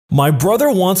My brother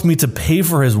wants me to pay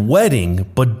for his wedding,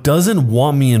 but doesn't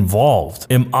want me involved.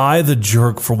 Am I the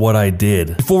jerk for what I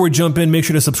did? Before we jump in, make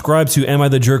sure to subscribe to Am I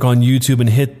the Jerk on YouTube and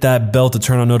hit that bell to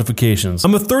turn on notifications.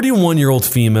 I'm a 31-year-old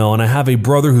female and I have a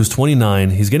brother who's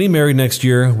 29. He's getting married next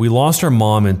year. We lost our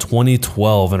mom in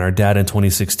 2012 and our dad in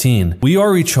 2016. We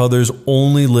are each other's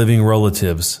only living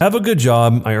relatives. I have a good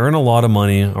job. I earn a lot of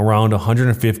money, around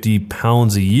 150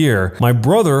 pounds a year. My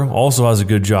brother also has a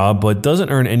good job, but doesn't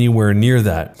earn anywhere near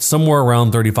that. Somewhere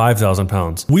around 35,000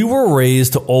 pounds. We were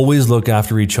raised to always look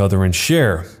after each other and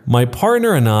share. My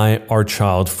partner and I are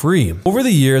child-free. Over the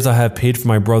years, I have paid for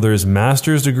my brother's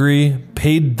master's degree,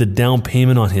 paid the down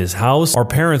payment on his house. Our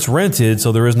parents rented,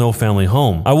 so there is no family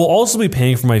home. I will also be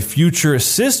paying for my future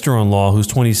sister-in-law, who's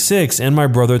 26, and my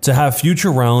brother to have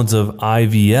future rounds of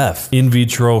IVF, in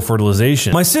vitro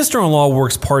fertilization. My sister-in-law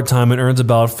works part-time and earns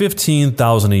about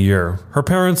 $15,000 a year. Her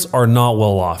parents are not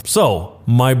well off. So,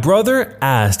 my brother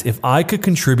asked if I could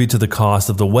contribute to the cost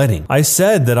of the wedding. I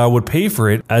said that I would pay for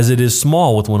it as it is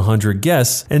small with 100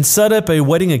 guests and set up a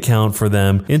wedding account for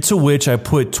them into which I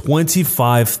put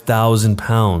 25,000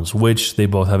 pounds, which they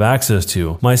both have access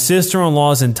to. My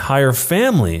sister-in-law's entire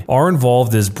family are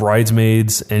involved as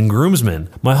bridesmaids and groomsmen.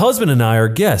 My husband and I are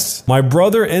guests. My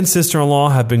brother and sister-in-law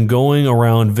have been going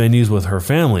around venues with her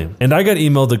family, and I got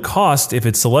emailed the cost if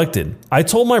it's selected. I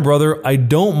told my brother I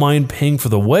don't mind paying for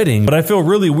the wedding, but I feel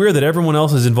really weird that everyone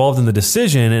else is involved in the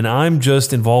decision and I'm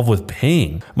just involved with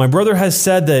paying. My brother has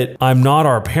said that I'm not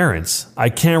our parents. I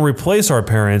can't replace our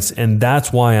parents and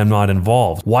that's why I'm not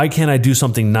involved. Why can't I do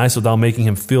something nice without making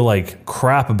him feel like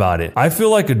crap about it? I feel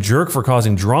like a jerk for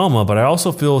causing drama, but I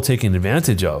also feel taken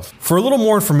advantage of. For a little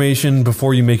more information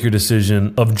before you make your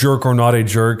decision of jerk or not a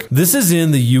jerk, this is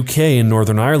in the UK in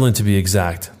Northern Ireland to be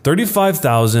exact.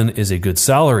 $35,000 is a good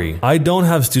salary. I don't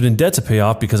have student debt to pay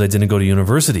off because I didn't go to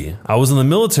university. I was in the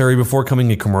military before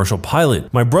becoming a commercial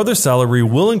pilot. My brother's salary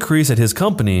will increase at his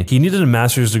company. He needed a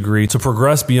master's degree to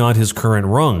progress beyond his current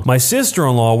rung. My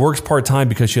sister-in-law works part-time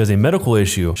because she has a medical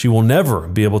issue. She will never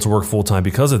be able to work full-time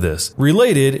because of this.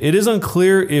 Related, it is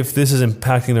unclear if this is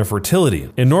impacting their fertility.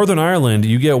 In Northern Ireland,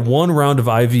 you get one round of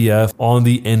IVF on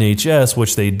the NHS,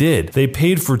 which they did. They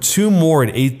paid for 2 more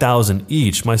at $8,000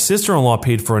 each. My sister-in-law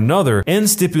paid for another and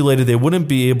stipulated they wouldn't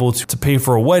be able to pay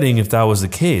for a wedding if that was the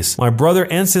case. My brother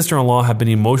and sister-in-law have been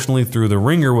emotionally through the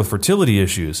ringer with fertility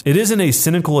issues. It isn't a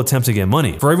cynical attempt to get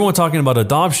money. For everyone talking about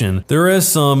adoption, there is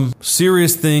some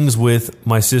serious things with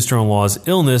my sister-in-law's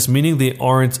illness, meaning they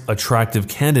aren't attractive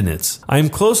candidates. I am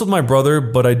close with my brother,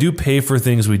 but I do pay for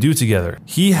things we do together.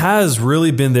 He has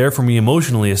really been there for me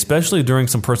emotionally, especially during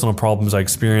some personal problems I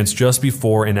experienced just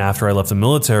before and after I left the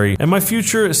military, and my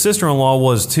future sister-in-law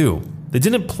was too. They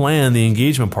didn't plan the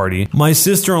engagement party. My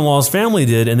sister-in-law's family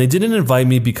did, and they didn't invite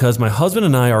me because my husband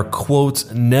and I are,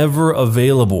 quote, never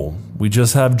available. We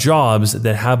just have jobs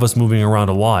that have us moving around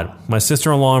a lot. My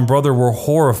sister-in-law and brother were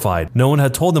horrified. No one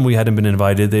had told them we hadn't been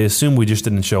invited. They assumed we just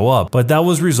didn't show up. But that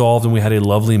was resolved and we had a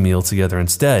lovely meal together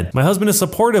instead. My husband is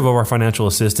supportive of our financial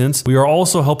assistance. We are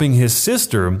also helping his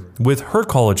sister with her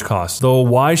college costs. Though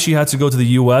why she had to go to the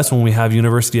US when we have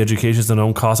university educations that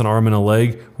don't cost an arm and a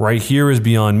leg right here is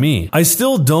beyond me. I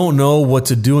still don't know what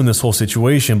to do in this whole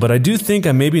situation, but I do think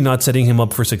I'm maybe not setting him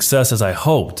up for success as I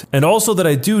hoped. And also that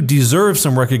I do deserve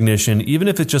some recognition, even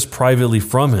if it's just privately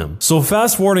from him. So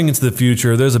fast forwarding into the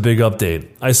future, there's a big update.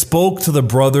 I spoke to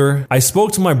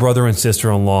my brother and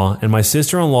sister-in-law, and my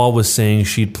sister-in-law was saying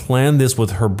she'd planned this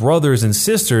with her brothers and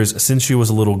sisters since she was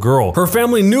a little girl. Her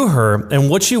family knew her and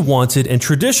what she wanted, and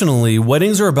traditionally,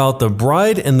 weddings are about the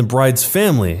bride and the bride's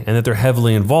family, and that they're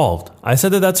heavily involved. I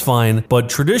said that that's fine, but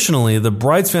traditionally, the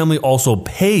bride's family also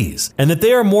pays, and that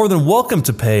they are more than welcome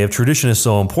to pay if tradition is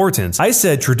so important. I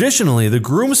said traditionally, the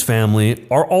groom's family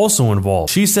are also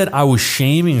involved. She said I was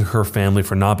shaming her family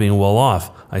for not being well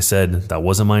off. I said that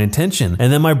wasn't my intention.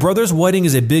 And then my brother's wedding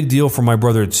is a big deal for my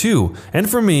brother too, and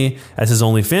for me as his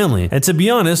only family. And to be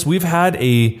honest, we've had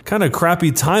a kind of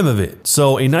crappy time of it.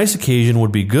 So a nice occasion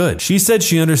would be good. She said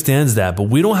she understands that, but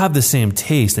we don't have the same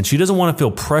taste and she doesn't want to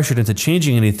feel pressured into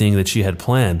changing anything that she had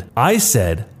planned. I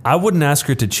said I wouldn't ask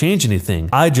her to change anything.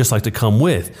 I'd just like to come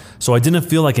with. So I didn't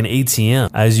feel like an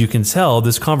ATM. As you can tell,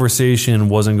 this conversation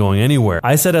wasn't going anywhere.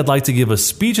 I said I'd like to give a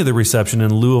speech at the reception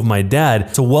in lieu of my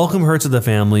dad to welcome her to the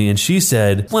family, and she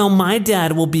said, well, my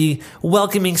dad will be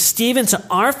welcoming Steven to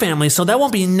our family, so that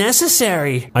won't be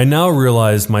necessary. I now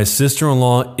realized my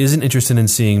sister-in-law isn't interested in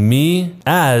seeing me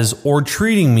as or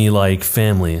treating me like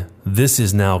family. This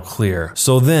is now clear.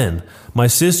 So then, my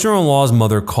sister-in-law's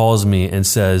mother calls me and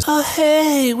says, "Oh,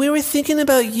 hey, we were thinking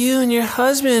about you and your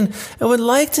husband and would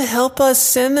like to help us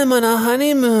send them on a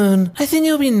honeymoon. I think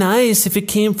it would be nice if it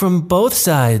came from both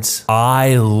sides."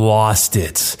 I lost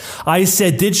it. I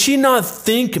said, did she not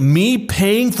think me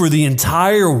paying for the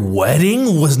entire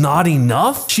wedding was not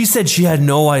enough? She said she had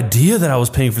no idea that I was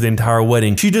paying for the entire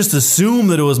wedding. She just assumed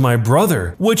that it was my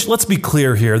brother. Which, let's be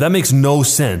clear here, that makes no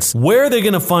sense. Where are they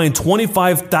going to find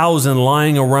 $25,000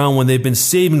 lying around when they've been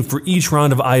saving for each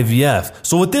round of IVF?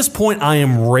 So at this point, I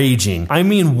am raging. I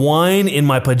mean, wine in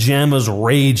my pajamas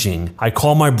raging. I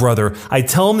call my brother. I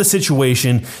tell him the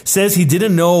situation, says he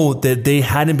didn't know that they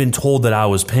hadn't been told that I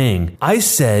was paying. I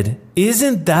said,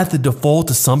 isn't that the default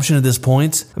assumption at this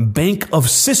point? Bank of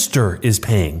sister is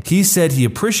paying. He said he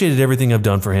appreciated everything I've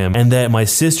done for him and that my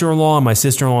sister-in-law and my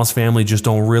sister-in-law's family just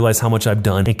don't realize how much I've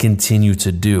done and continue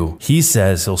to do. He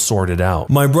says he'll sort it out.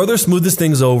 My brother smoothes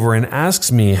things over and asks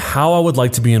me how I would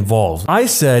like to be involved. I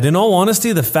said, in all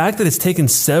honesty, the fact that it's taken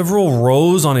several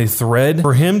rows on a thread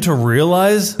for him to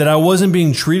realize that I wasn't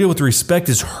being treated with respect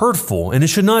is hurtful, and it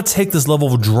should not take this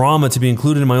level of drama to be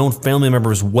included in my own family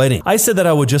member's wedding. I said that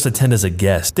I would just attend as a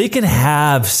guest. They can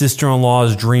have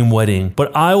sister-in-law's dream wedding,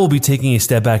 but I will be taking a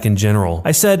step back in general.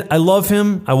 I said, I love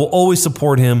him. I will always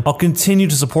support him. I'll continue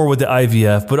to support with the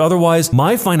IVF, but otherwise,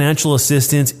 my financial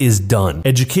assistance is done.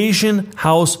 Education,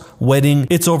 house, wedding,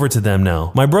 it's over to them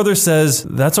now. My brother says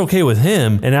that's okay with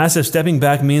him and asks if stepping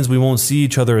back means we won't see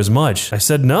each other as much. I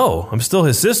said, no, I'm still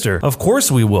his sister. Of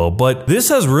course we will, but this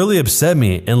has really upset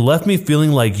me and left me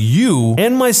feeling like you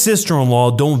and my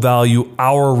sister-in-law don't value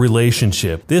our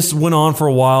relationship. This went on for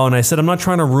a while and I said, I'm not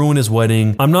trying to ruin his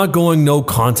wedding. I'm not going no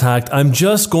contact. I'm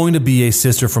just going to be a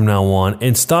sister from now on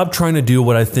and stop trying to do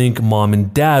what I think mom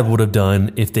and dad would have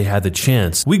done if they had the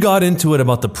chance. We got into it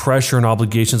about the pressure and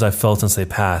obligations I felt since they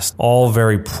passed. All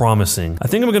very promising. I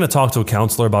think I'm going to talk to a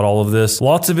counselor about all of this.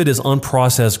 Lots of it is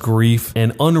unprocessed grief,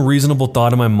 and unreasonable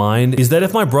thought in my mind is that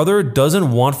if my brother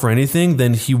doesn't want for anything,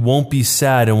 then he won't be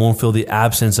sad and won't feel the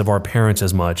absence of our parents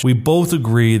as much. We both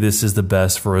agree this is the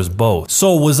best for us both.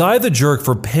 So was I the jerk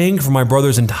for paying for my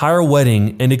brother's entire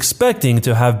wedding and expecting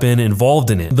to have been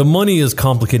involved in it? The money is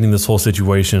complicating this whole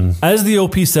situation. As the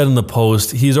OP said in the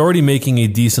post, he's already making a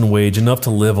decent wage, enough to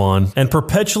live on, and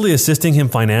perpetually assisting him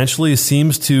financially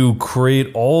seems to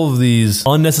create all of these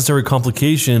unnecessary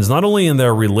complications, not only in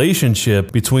their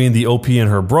relationship between the OP and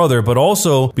her brother, but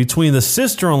also between the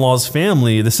sister-in-law's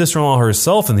family, the sister-in-law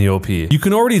herself, and the OP. You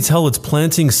can already tell it's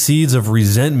planting seeds of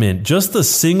resentment. Just the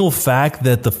single fact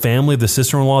that the family of the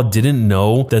sister-in-law didn't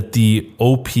know that the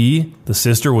OP, the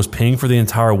sister, was paying for the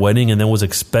entire wedding and then was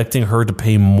expecting her to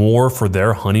pay more for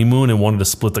their honeymoon and wanted to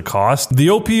split the cost. The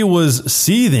OP was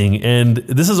seething, and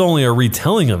this is only a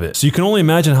retelling of it. So you can only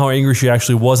imagine how angry she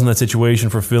actually was in that situation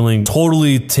for feeling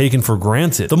totally taken for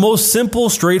granted. The most simple,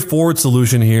 straightforward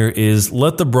solution here is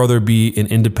let the brother be an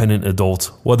independent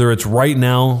adult, whether it's right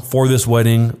now for this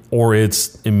wedding or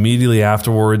it's immediately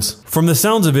afterwards. From the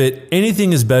sounds of it,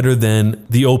 anything is better than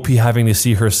the OP having to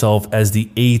see herself as the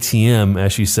ATM,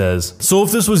 as she says. So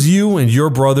if this was you and your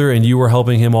brother and you were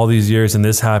helping him all these years and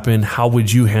this happened, how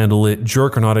would you handle it?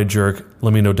 Jerk or not a jerk?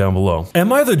 Let me know down below.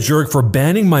 Am I the jerk for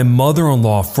banning my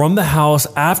mother-in-law from the house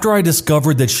after I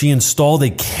discovered that she installed a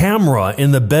camera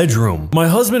in the bedroom? My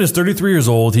husband is 33 years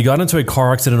old. He got into a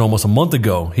car accident almost a month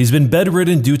ago. He's been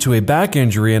bedridden due to a back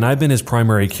injury, and I've been his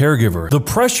primary caregiver. The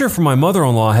pressure from my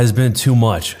mother-in-law has been too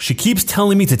much. She keeps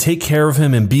telling me to take care of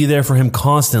him and be there for him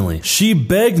constantly. She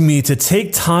begged me to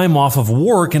take time off of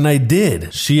work, and I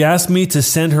did. She asked me to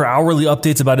send her hourly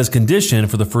updates about his condition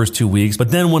for the first 2 weeks, but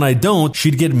then when I don't,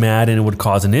 she'd get mad and it would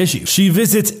cause an issue. She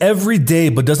visits every day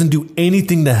but doesn't do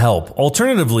anything to help.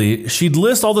 Alternatively, she'd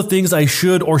list all the things I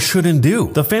should or shouldn't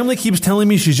do. The family keeps telling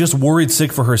me she's just worried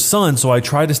sick for her son, so I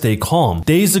try to stay calm.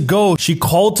 Days ago, she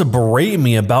called to berate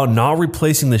me about not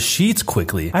replacing the sheets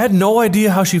quickly. I had no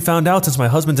idea how she found out since my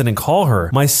husband didn't call her.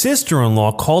 My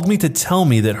sister-in-law called me to tell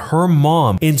me that her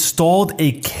mom installed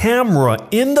a camera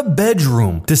in the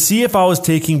bedroom to see if I was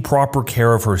taking proper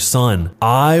care of her son.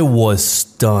 I was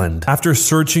stunned. After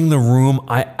searching the room,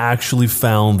 I actually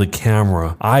found the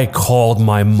camera. I called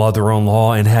my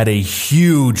mother-in-law and had a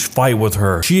huge fight with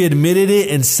her. She admitted it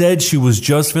and said she was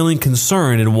just feeling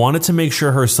concerned and wanted to make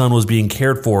sure her son was being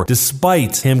cared for,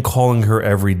 despite him calling her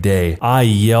every day. I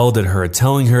yelled at her,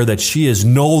 telling her that she is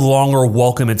no longer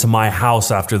welcome into my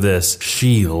house after this.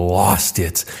 She lost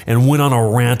it and went on a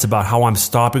rant about how I'm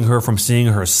stopping her from seeing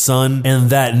her son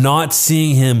and that not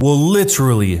seeing him will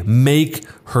literally make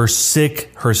her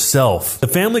sick herself. The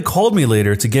family called me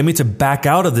later to get me to back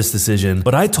out of this decision,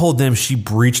 but I told them she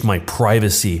breached my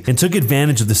privacy and took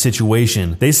advantage of the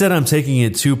situation. They said I'm taking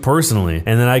it too personally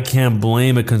and that I can't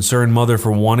blame a concerned mother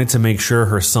for wanting to make sure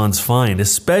her son's fine,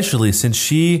 especially since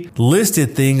she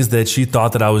listed things that she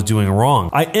thought that I was doing wrong.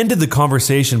 I ended the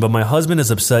conversation, but my husband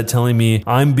is upset, telling me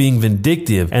I'm being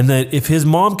vindictive and that if his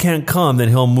mom can't come, then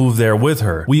he'll move there with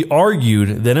her. We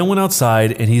argued, then I went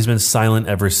outside and he's been silent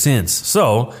ever since.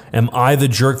 So, am I the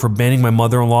jerk for banning my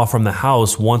mother-in-law from the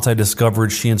house once I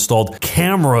discovered she installed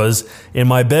cameras in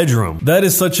my bedroom? That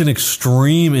is such an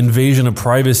extreme invasion of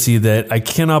privacy that I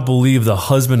cannot believe the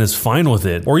husband is fine with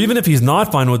it. Or even if he's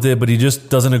not fine with it, but he just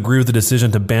doesn't agree with the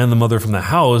decision to ban the mother from the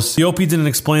house, the OP didn't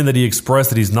explain that he expressed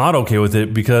that he's not okay with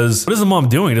it, because what is the mom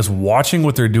doing? Just watching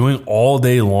what they're doing all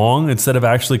day long instead of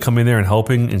actually coming there and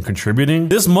helping and contributing?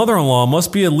 This mother-in-law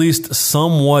must be at least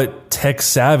somewhat tech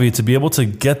savvy to be able to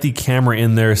get the camera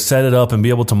in there, set it up, and be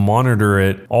able to monitor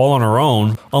it all on her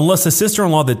own, unless the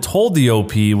sister-in-law that told the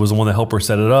OP was the one that helped her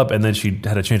set it up and then she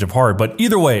had a change of heart. But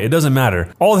either way, it doesn't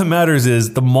matter. All that matters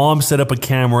is the mom set up a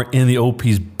camera in the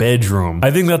OP's bedroom.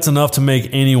 I think that's enough to make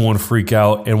anyone freak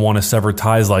out and want to sever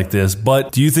ties like this.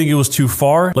 But do you think it was too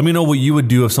far? Let me know what you would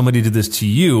do if somebody did this to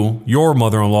you, your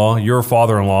mother-in-law, your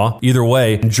father-in-law. Either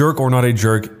way, jerk or not a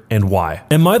jerk, and why?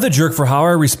 Am I the jerk for how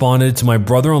I responded to my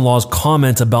brother-in-law's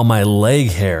comment about my leg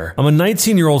hair? I'm a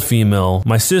 19-year-old female,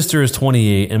 my sister is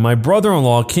 28, and my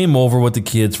brother-in-law came over with the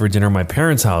kids for dinner at my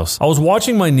parents' house. I was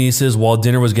watching my nieces while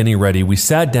dinner was getting ready. We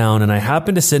sat down and I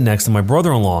happened to sit next to my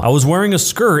brother-in-law. I was wearing a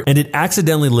skirt and it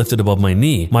accidentally lifted above my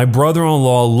knee. My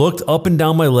brother-in-law looked up and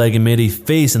down my leg and made a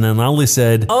face and then loudly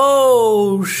said,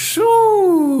 "Oh,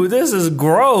 shoo, this is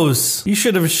gross. You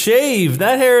should have shaved.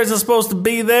 That hair isn't supposed to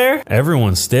be there."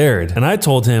 Everyone stared. And I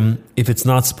told him, if it's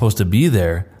not supposed to be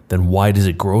there, then why does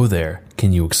it grow there?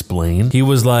 Can you explain? He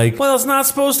was like, "Well, it's not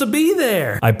supposed to be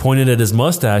there." I pointed at his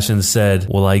mustache and said,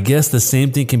 "Well, I guess the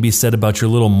same thing can be said about your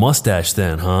little mustache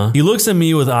then, huh?" He looks at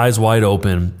me with eyes wide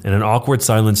open, and an awkward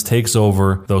silence takes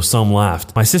over, though some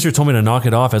laughed. My sister told me to knock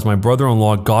it off as my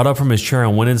brother-in-law got up from his chair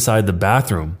and went inside the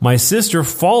bathroom. My sister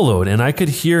followed, and I could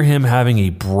hear him having a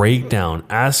breakdown,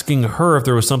 asking her if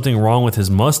there was something wrong with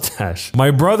his mustache. My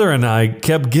brother and I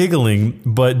kept giggling,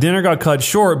 but dinner got cut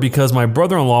short because my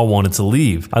brother-in-law wanted to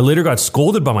leave. I later got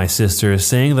scolded by my sister,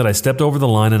 saying that I stepped over the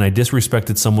line and I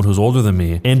disrespected someone who's older than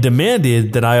me, and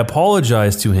demanded that I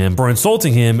apologize to him for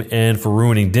insulting him and for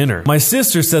ruining dinner. My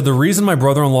sister said the reason my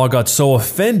brother-in-law got so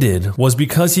offended was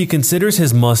because he considers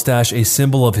his mustache a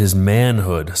symbol of his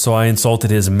manhood, so I insulted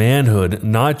his manhood,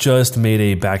 not just made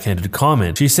a backhanded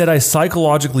comment. She said I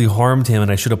psychologically harmed him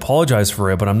and I should apologize for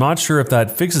it, but I'm not sure if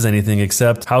that fixes anything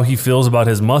except how he feels about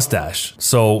his mustache.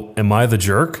 So, am I the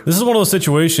jerk? This is one of those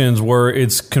situations where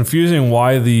it's confusing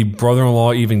why the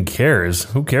brother-in-law even cares.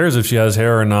 Who cares if she has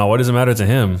hair or not? What does it matter to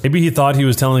him? Maybe he thought he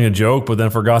was telling a joke, but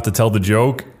then forgot to tell the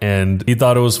joke, and he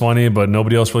thought it was funny, but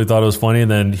nobody else really thought it was funny,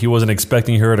 and then he wasn't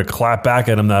expecting her to clap back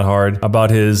at him that hard about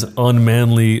his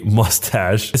unmanly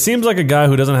mustache. It seems like a guy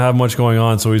who doesn't have much going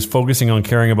on, so he's focusing on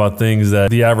caring about things that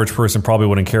the average person probably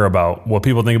wouldn't care about. What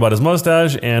people think about his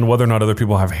mustache, and whether or not other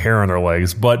people have hair on their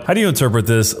legs. But how do you interpret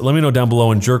this? Let me know down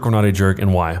below, and jerk or not a jerk,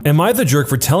 and why. Am I the jerk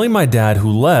for telling my dad who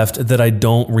left that I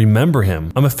don't remember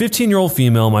him? I'm a 15-year-old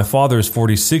female. My father is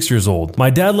 46 years old. My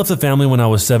dad left the family when I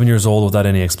was 7 years old without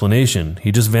any explanation.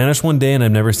 He just vanished one day and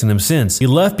I've never seen him since. He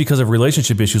left because of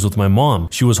relationship issues with my mom.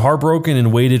 She was heartbroken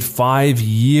and waited 5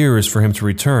 years for him to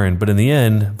return, but in the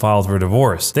end, filed for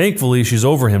divorce. Thankfully, she's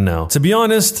over him now. To be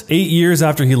honest, 8 years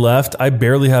after he left, I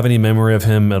barely have any memory of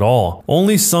him at all.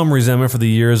 Only some resentment for the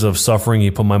years of suffering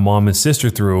he put my mom and sister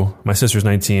through. My sister's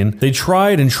 19. They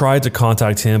tried to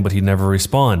contact him, but he'd never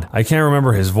respond. I can't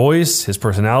remember his voice, his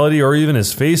personality, or even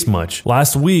his face much.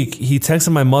 Last week, he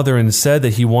texted my mother and said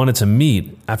that he wanted to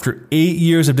meet. After 8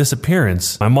 years of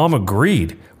disappearance, my mom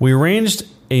agreed. We arranged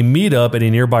a meetup at a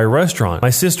nearby restaurant. My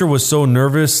sister was so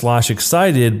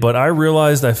nervous/excited, but I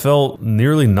realized I felt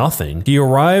nearly nothing. He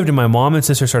arrived and my mom and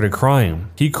sister started crying.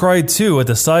 He cried too at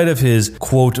the sight of his,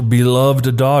 quote,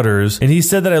 beloved daughters, and he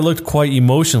said that I looked quite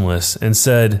emotionless and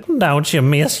said, "Don't you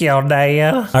miss your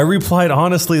dad?" I replied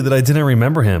honestly that I didn't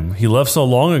remember him. He left so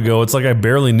long ago, it's like I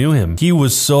barely knew him. He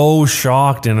was so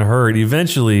shocked and hurt.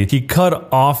 Eventually, he cut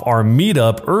off our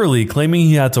meetup early, claiming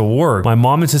he had to work. My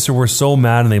mom and sister were so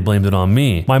mad and they blamed it on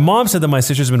me. me. My mom said that my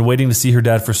sister's been waiting to see her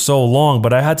dad for so long,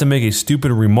 but I had to make a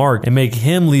stupid remark and make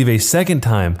him leave a second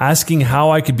time, asking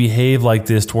how I could behave like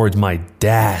this towards my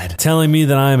dad, telling me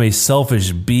that I am a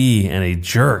selfish bee and a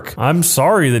jerk. I'm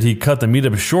sorry that he cut the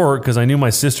meetup short because I knew my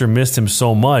sister missed him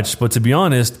so much, but to be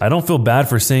honest, I don't feel bad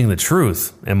for saying the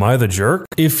truth. Am I the jerk?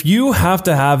 If you have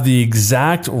to have the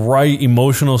exact right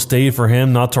emotional state for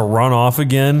him not to run off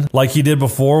again, like he did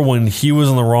before when he was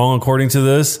in the wrong according to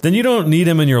this, then you don't need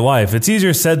him in your life. It's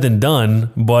easier said than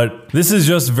done, but this is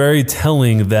just very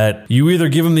telling that you either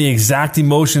give him the exact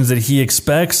emotions that he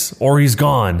expects or he's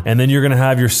gone, and then you're going to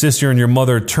have your sister and your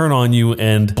mother turn on you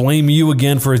and blame you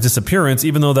again for his disappearance,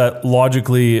 even though that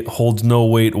logically holds no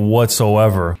weight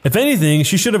whatsoever. If anything,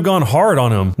 she should have gone hard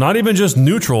on him, not even just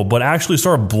neutral, but actually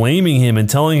start blaming him and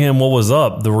telling him what was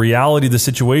up, the reality of the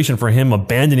situation for him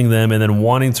abandoning them and then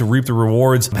wanting to reap the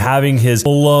rewards of having his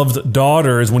beloved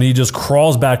daughters when he just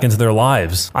crawls back into their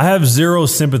lives. I have zero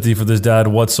sympathy for this dad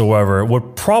whatsoever.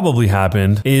 What probably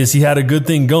happened is he had a good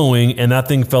thing going and that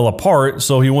thing fell apart,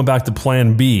 so he went back to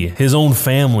plan B, his own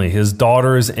family, his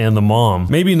daughters and the mom.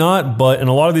 Maybe not, but in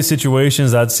a lot of these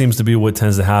situations, that seems to be what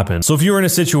tends to happen. So if you were in a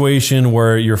situation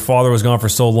where your father was gone for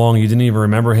so long, you didn't even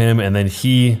remember him, and then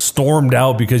he stormed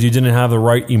out because you didn't have the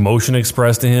right emotion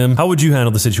expressed to him, how would you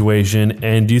handle the situation?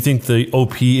 And do you think the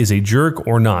OP is a jerk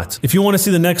or not? If you want to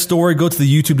see the next story, go to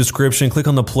the YouTube description, click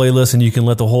on the playlist, and you can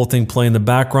let the whole thing play in the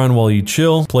background while you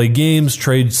chill, play games,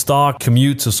 trade stock,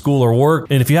 commute to school or work.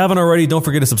 And if you haven't already, don't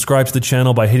forget to subscribe to the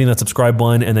channel by hitting that subscribe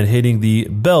button and then hitting the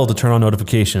bell to turn on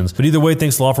notifications. But either way,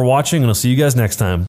 thanks a lot for watching, and I'll see you guys next time.